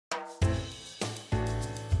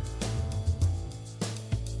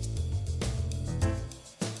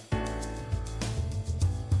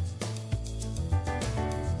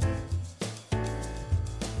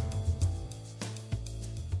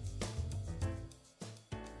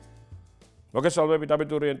მოგესალმებით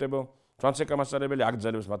აბიტურიენტებო, ცვანციკა მასწავლებელი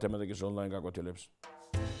აგრძელებს მათემატიკის ონლაინ გაკვეთილებს.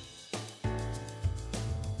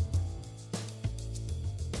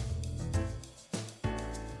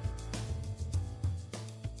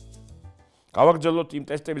 გავაგრძელოთ იმ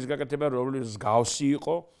ტესტების გაკეთება, რომლებიც გავსი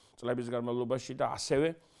იყო წლების განმავლობაში და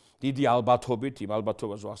ასევე დიდი ალბათობით, იმ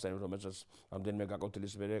ალბათობას ვახსენებ, რომელსაც რამდენიმე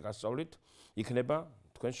გაკვეთილის მერე გასწავლით, იქნება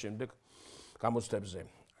თქვენ შემდეგ გამოცდებზე.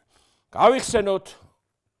 გავიხსენოთ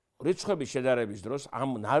რიცხვების შედარების დროს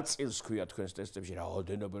ამ ნაწილს ქვია თქვენს ტესტებში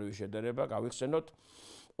რაოდენობრივი შედარება, გავიხსენოთ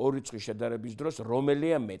ორი რიცხვის შედარების დროს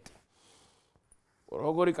რომელია მეტი.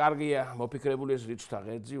 როგორი კარგია მოფიქრებული ეს რიცხვთა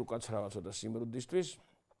ღერძი უკაცრავად ცოტა სიმრუდისთვის.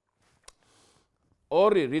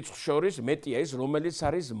 ორი რიცხვს შორის მეტია ის, რომელიც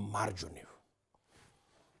არის მარჯვნივ.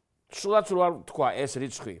 სულაც რო არ თქვა ეს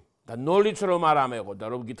რიცხვი და 0-იც რომ არ ამეღო და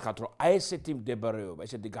რომ გითხრათ რომ აი ესეთი მდებარეობა,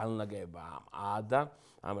 ესეთი განლაგება ამ A და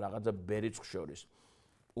ამ რაღაცა B რიცხვს შორის.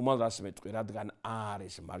 უმალ დასმეტყვი, რადგან A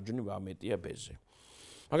არის მარჯვნივ, A მეტია B-ზე.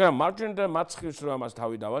 მაგრამ მარჯვნივ და მარცხნივს რომ ამას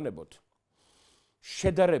თავი დავანებოთ,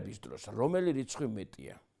 შედარების დროს რომელი რიცხვი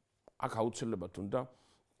მეტია? აქ აუცილებლად უნდა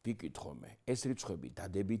ვიკითხome, ეს რიცხვები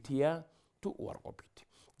დადებითია თუ უარყოფითი.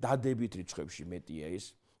 დადებით რიცხვებში მეტია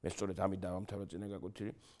ის, მე სწორედ ამით დავამთავრე წინა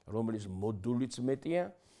გაკვეთილი, რომელიც მოდულიც მეტია,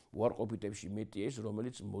 უარყოფითებში მეტია ის,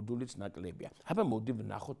 რომელიც მოდულიც ნაკლებია. აბა მოდი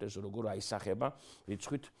ვნახოთ ეს როგორ აისახება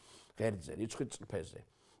რიცხვით ღერძზე, რიცხვით წრფეზე.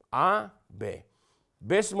 A, B.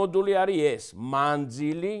 B-ს მოდული არის ეს,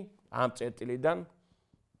 მანძილი ამ წერტილიდან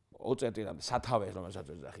O წერტილამდე, სათავე რომელსაც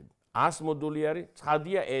ვეძახი. A-ს მოდული არის,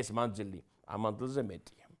 ცხადია ეს მანძილი ამ მანძილზე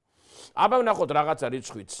მეტია. აბა ვნახოთ რაღაცა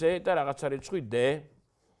რიცხვი C და რაღაცა რიცხვი D.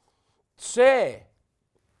 C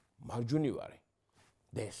მარჯვნივ არის.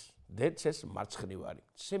 D-ს მარცხნივ არის.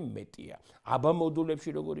 C მეტია. აბა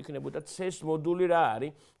მოდულებში როგორ იქნებოდა? C-ს მოდული რა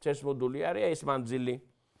არის? C-ს მოდული არის ეს მანძილი.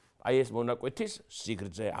 აი ეს მონაკვეთის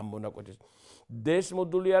სიგრძე, ამ მონაკვეთის. D-ს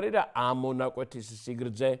მოდული არის რა? ამ მონაკვეთის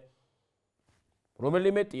სიგრძე.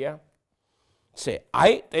 რომელი მეტია? C.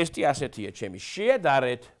 აი ტესტი ასეთია ჩემი.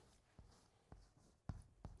 შეადარეთ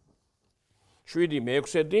 7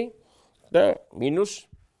 მე-6 და -8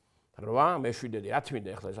 მე-7. რა თქმა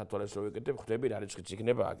უნდა, ახლა ეს ათვალეს რო ვიკეთებ, ხვდები რა რიცხვიც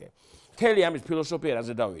იქნება აქ. მთელი ამის ფილოსოფია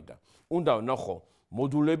რაზე დავიდა? უნდა ვნახო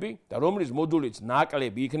მოდულები და რომლის მოდულიც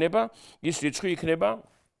ნაკლები იქნება, ის რიცხვი იქნება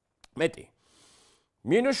მეტი.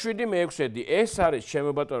 -7 მე-6 ეს არის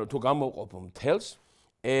ჩემო ბატონო, თუ გამოვყოფ მთელს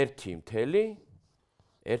 1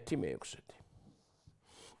 მე-6.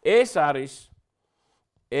 ეს არის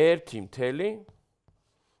 1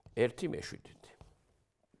 მე-7.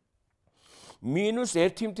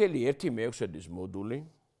 -1 მე-6-ის მოდული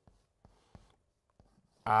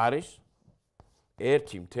არის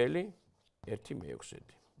 1 მე-6.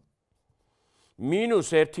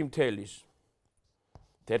 -1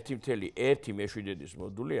 მე-7-ის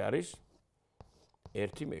მოდული არის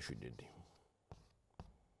 1 მე-7.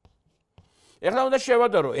 ეხლა უნდა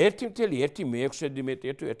შევადარო 1 მე-6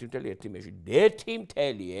 მეტია თუ 1 მე-7. 1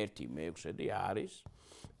 მე-6 არის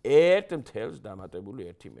 1 დამატებული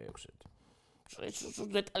 1 მე-6.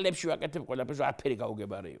 დეტალებში ვაკეთებ ყველაფერს, არაფერი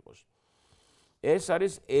გაუგებარი იყოს. ეს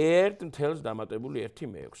არის 1 დამატებული 1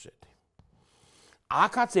 მე-6.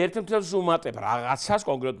 აქაც 1 ვუმატებ რაღაცას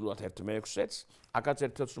კონკრეტულად 1 მე-6-ს, აქაც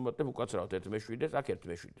 1 ვუმატებ უკაცრავად 1 მე-7-ს, აქ 1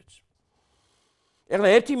 მე-7-ს. ეხლა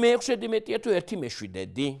 1 მე-6 მეტია თუ 1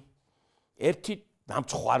 მე-7? 1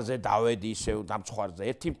 დამცხვარზე დავედი ისევ დამცხვარზე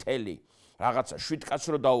 1 რაღაცა 7 კაც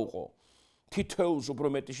რო დაუყო. თითოეულს უფრო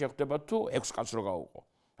მეტი შეხვდება თუ 6 კაც რო გაუყო.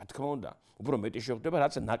 რა თქმა უნდა, უფრო მეტი შეხვდება,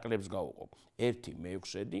 რაც ნაკლებს გაუყო. 1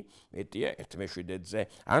 მე-6 მეტია 1 მე-7-ზე.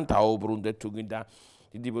 ან დაუბრუნდეთ თუ გინდა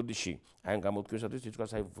დიდი ბოდიში. აი ამ გამოთქვისათვის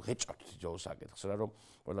თითქოს აი ვღეჭავთ თითოეულ საკითხს, რა რომ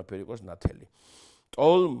ყველაფერი იყოს ნათელი.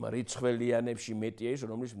 ტოლ რიცხველიანებში მეტია ის,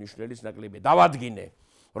 რომლის მნიშვნელის ნაკლებია. დავადგინე,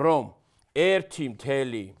 რომ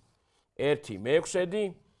 1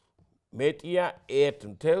 მე-6 მეტია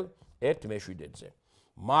 1 მე-7-ზე.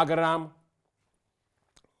 მაგრამ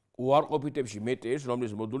უარყოფითებში მეტია ის,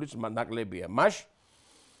 რომლის მოდულიც ნაკლებია. მაშ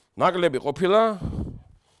ნაკლები ყოფილა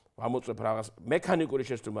ამოწევ რაღაც მექანიკური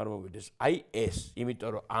შეცდომა არ მოვიდეს. აი ეს, იმიტომ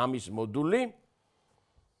რომ ამის მოდული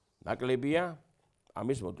ნაკლებია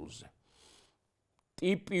ამის მოდულზე.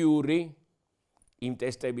 ტიპიური იმ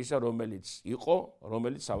ტესტებისა, რომელიც იყო,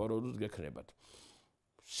 რომელიც სავარაუდოდ გექნებათ.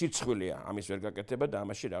 სიცხვილეა ამის ვერ გაკეთება და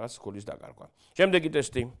ამაში რაღაც სკოლის დაკარგვა. შემდეგი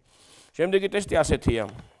ტესტი ასეთია.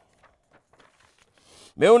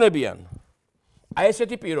 მეუნებიან, აი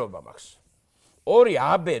ესეთი პირობა მაქვს. 2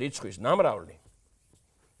 AB რიცხვის ნამრავლი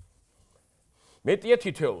მეტია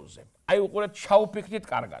თითოეულზე. აი უყურეთ, ჩაუფიქრით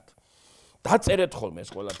კარგად. დაწერეთ ხოლმე ეს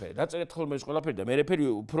ყველაფერი და მე რეფერი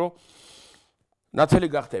უფრო ნათელი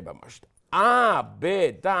გახდება მაშინ. A,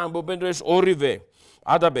 B და ამბობენ რომ ეს ორივე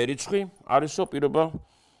A და B რიცხვი არისო პირობა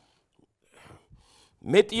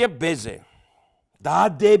მეტია B-ზე.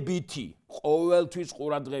 დადებითი, ყოველთვის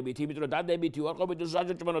ყურადღებით, იმიტომ რომ დადებითი უარყოფითი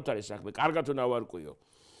საჭიროებად არის საქმე, კარგად უნდა ვარკვიო.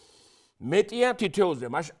 მეტია თითოეულზე,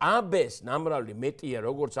 მაშინ AB-ს ნამრავლი მეტია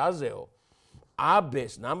როგორც A-ზეო,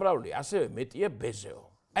 AB-ს ნამრავლი ასევე მეტია B-ზეო.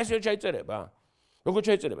 ესე შეიძლება? როგორ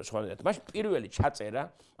შეიძლება სხვანაირად? მაშინ პირველი ჩაწერა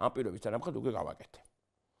ამ პირობის თანახმად უკვე გავაკეთე.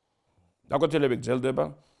 გაკვეთილები გრძელდება,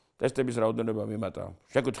 ტესტების რაოდენობა მიმატა.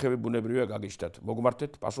 შეკითხვები ბუნებრივია გაგიჩნდათ.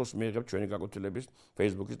 მოგმართეთ, პასუხს მიიღებთ ჩვენი გაკვეთილების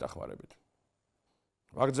Facebook-ის დახმარებით.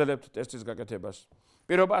 ვაგრძელებთ ტესტის გაკეთებას.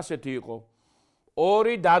 პირობა ასეთი იყო.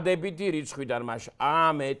 ორი დადებითი რიცხვიდან მაშინ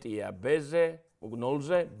A მეტია B-ზე,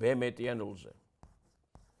 0-ზე, B მეტია 0-ზე.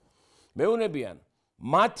 მეუნებიან,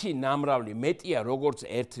 მათი ნამრავლი მეტია როგორც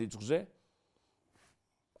ერთ რიცხვზე,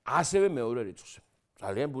 ასევე მეორე რიცხვზე.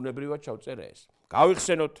 ძალიან ბუნებრივად ჩავწერე ეს.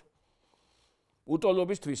 გავიხსენოთ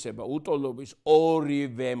უტოლობის თვისება, უტოლობის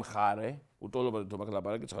ორივე მხარე, უტოლობაზე თუ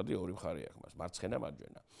მაგალითად ცხადი ორი მხარე აქვს მას, მარცხენა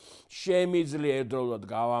მარჯვენა. შემიძლია ერთდროულად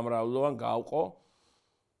გავამრავლო ან გავყო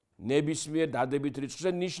ნებისმიერ დადებით რიცხვზე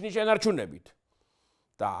ნიშნის შენარჩუნებით.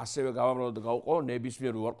 და ასევე გავამრავლო და გავყო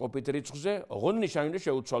ნებისმიერ უარყოფით რიცხვზე, ოღონდ ნიშანი უნდა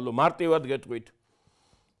შეუცვალო, მარტივად გეტყვით.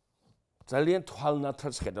 ძალიან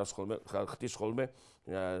თვალნათელს ხედავს ხოლმე, ხდის ხოლმე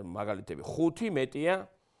მაგალითები. 5 მეტია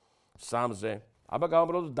 3-ზე. აბა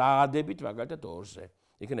გავამრავლო დაადებით მაგალითად 2-ზე.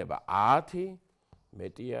 იქნება 10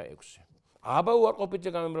 მეტია 6-ზე. აბა უარყოფითზე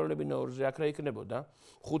გამომრავლებინა 2-ზე, აქ რა იქნებოდა?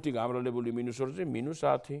 5 გამრავლებული -2-ზე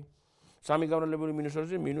 -10. 3 გამრავლებული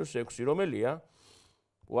 -2-ზე -6, რომელია?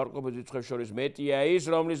 უარყოფით რიცხვებს შორის მეტია ის,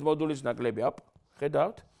 რომლის მოდულის ნაკლები.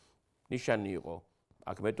 ხედავთ? ნიშანი იყო.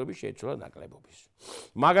 აქ მეტობის შეიცვალა ნაკლებობის.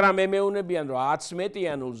 მაგრამ მე მეუნებიან, რომ 10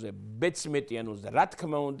 მეტია 0-ზე, B-ც მეტია 0-ზე, რა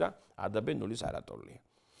თქმა უნდა, A და B 0-ის არატოლია.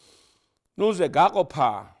 0-ზე გაყოფა,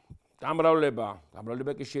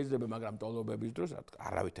 გამრავლება კი შეიძლება, მაგრამ ტოლობების დროს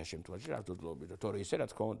არავითარ შემთხვევაში რა თქმა უნდა, თორე ისე რა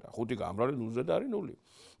თქმა უნდა, 5 გამრავლე 0-ზე და არის 0.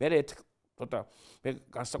 მე ცოტა მე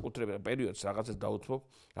განსაკუთრებულ პერიოდს რაღაცას დავუთმობ,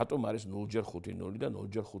 რატომ არის 0-ჯერ 5 0 და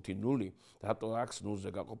 0-ჯერ 5 0, რატო აქვს 0-ზე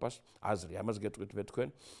გაყოფას აზრი, ამას გეტყვით მე თქვენ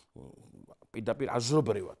პირდაპირ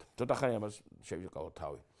აზრობრივად. ცოტა ხანი ამას შევიყავოთ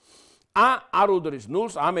თავი. არ უდრის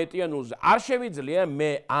 0-ს, A მეტია 0-ზე. არ შევიძლია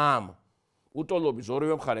მე ამ უტოლობის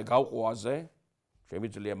ორივე მხარე გავყო A-ზე,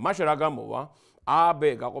 შემიძლია, მაშინ რა გამოვა? A, B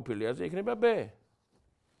გაყოფილი A-ზე იქნება B.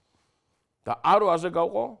 და არო A-ზე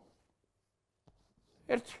გავყო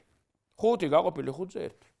 1. 5 გაყოფილი 5-ზე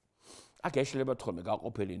 1. აქ ეშლება თქონე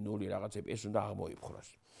გაყოფილი 0 რაღაცები, ეს უნდა აღმოიფხრას.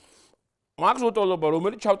 მაგს უტოლობა,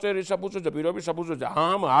 რომელიც ჩავწერილი საფუძველზე, პირობის საფუძველზე,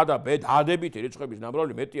 ამ A და B დადებითი რიცხვების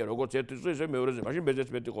ნამრავლი მეტია, როგორც ერთ რიცხვზე, ისე მეორეზე, მაშინ B-ზეც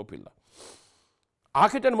მეტი ყოფილა.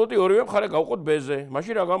 აქედან მოდი ორივე მხარე გავყოთ B-ზე,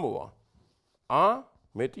 მაშინ რა გამოვა? A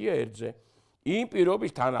მეტია 1-ზე. იმ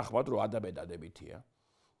პირობის თანახმად, რომ A და B დადებითია.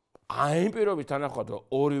 იმ პირობის თანახმად, რომ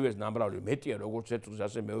ორივეს ნამრავლი მეტია, როგორც ერთ რიცხვზე,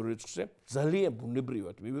 ასე მეორე რიცხვზე, ძალიან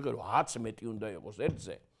ბუნებრივად მივიღე, რომ A-ც მეტი უნდა იყოს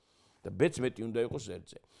 1-ზე და B-ც მეტი უნდა იყოს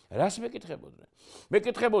 1-ზე. რას მეკითხებოდნენ?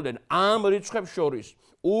 მეკითხებოდნენ ამ რიცხვებს შორის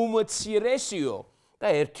უმცირესიო და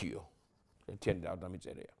ერთიო. ერთიანი არ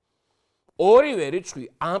დამიწერია. ორივე რიცხვი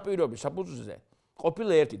ამ პირობის საფუძველზე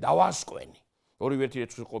ყოფილა 1 დავასკვენი. ორივე ერთი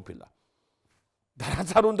რიცხვი ყოფილა. და რაც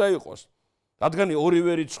არ უნდა იყოს, რადგან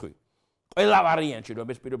ორივე რიცხვი ყველა ვარიანტში რომ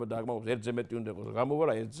ეს პირობა დააგმოვოს 1-ზე მეტი უნდა იყოს, გამოვა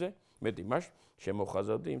რა 1-ზე მეტი, მაშ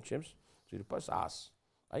შემოვხაზავდი იმ ჩემს ძირფას A-ს.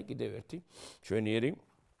 აი კიდევ ერთი ჩვენიერი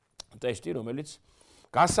ტესტი, რომელიც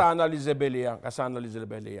გასაანალიზებელია.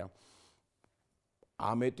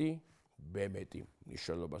 A მეტი, B მეტი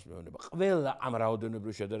მნიშვნელობას მეუბნება. ყველა ამ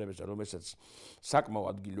რაოდენობრივ შედარებასა, რომელსაც საკმაო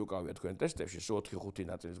ადგილი უკავია თქვენ ტესტებში, 4-5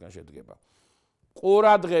 ნაწილისგან შედგება.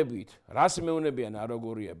 ყურადღებით, რას მეუნებიან, A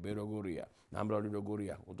როგორია, B როგორია, ნამრავლი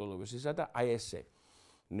როგორია, უტოლობისისა და აი ესე.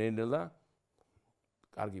 ნელ-ნელა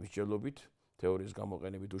კარგი მსჯელობით, თეორიის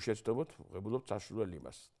გამოყენებით უშეცდომოთ, ვღებულობთ საშუალო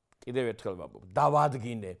იმას. კიდევ ერთხელ ვამბობ,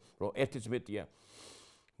 დავადგინე, რომ ერთიც მეტია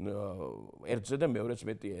 1-ზე და მეორეც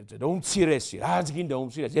მეტია 1-ზე და უმცირესი, რაც გინდა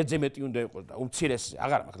უმცირესი, 1-ზე მეტი უნდა იყოს და უმცირესი,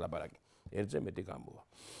 აღარ მაქვს ლაპარაკი, 1-ზე მეტი გამოვა.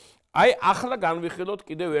 აი, ახლა განვიხილოთ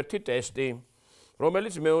კიდევ ერთი ტესტი,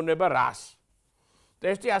 რომელიც მეუბნება რას?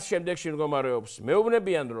 ტესტი ას შემდეგში მდგომარეობს.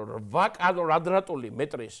 მეუბნებიან, რომ 8 კვადრატული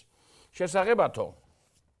მეტრის შესაღებათო,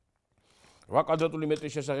 8 კვადრატული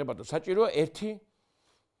მეტრის შესაღებათო საჭიროა 1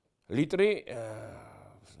 ლიტრი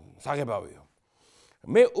საღებავიო.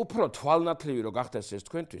 მე უფრო თვალნათლივი რომ გახდეს ეს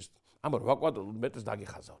თქვენთვის, ამ 8 კვადრატულ მეტრს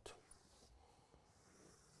დაგიხაზავთ.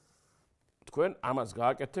 თქვენ ამას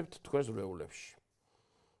გააკეთებთ თქვენს რეულებში.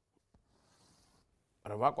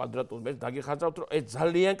 8 კვადრატულ მეტრს დაგიხაზავთ, რომ ეს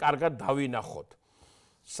ძალიან კარგად დავინახოთ.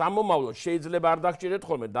 სამომავლოდ შეიძლება არ დაგჭირეთ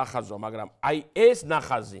ხოლმე დახაზვა, მაგრამ აი ეს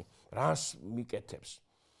ნახაზი რას მიკეთებს?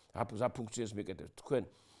 რა ფუნქციას მიკეთებს? თქვენ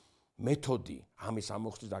მეთოდი ამის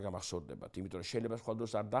ამოხსნის დაგამახსოვრდებათ, იმიტომ რომ შეიძლება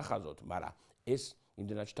სხვადასხვა არ დახაზოთ, მაგრამ ეს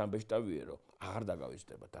იმდენად შთამბეჭდავია, რომ აღარ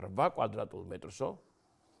დაგავიწყდებათ. 8 კვადრატულ მეტრსო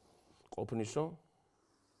ყოფნისო.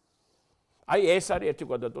 აი ეს არის 1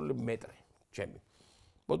 კვადრატული მეტრი, ჩემი.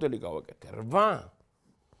 მოდელი გავაკეთე. 8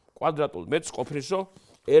 კვადრატულ მეტრს ყოფნისო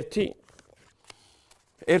 1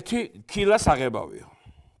 კილას აღებავიო.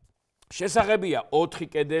 შესაღებია 4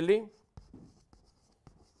 კედელი,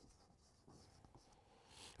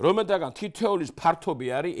 რომელთაგან თითოეულის ფართობი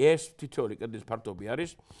არის, ეს თითოეული კედლის ფართობი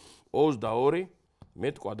არის 22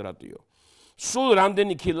 მეტ კვადრატიო. სულ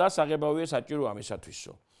რამდენი კილას აღებავია საჭირო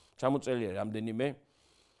ამისათვისო. ჩამოწერილია რამდენიმე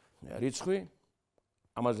რიცხვი,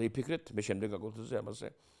 ამაზე იფიქრეთ, მე შემდეგ გაკვეთილზე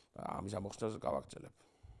ამის ამოხსნას გავაგრძელებ.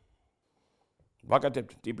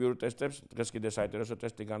 ვაკეთებთ ტიპიურ ტესტებს, დღეს კიდე საინტერესო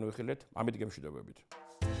ტესტი განვიხილეთ, ამით გემშვიდობებით.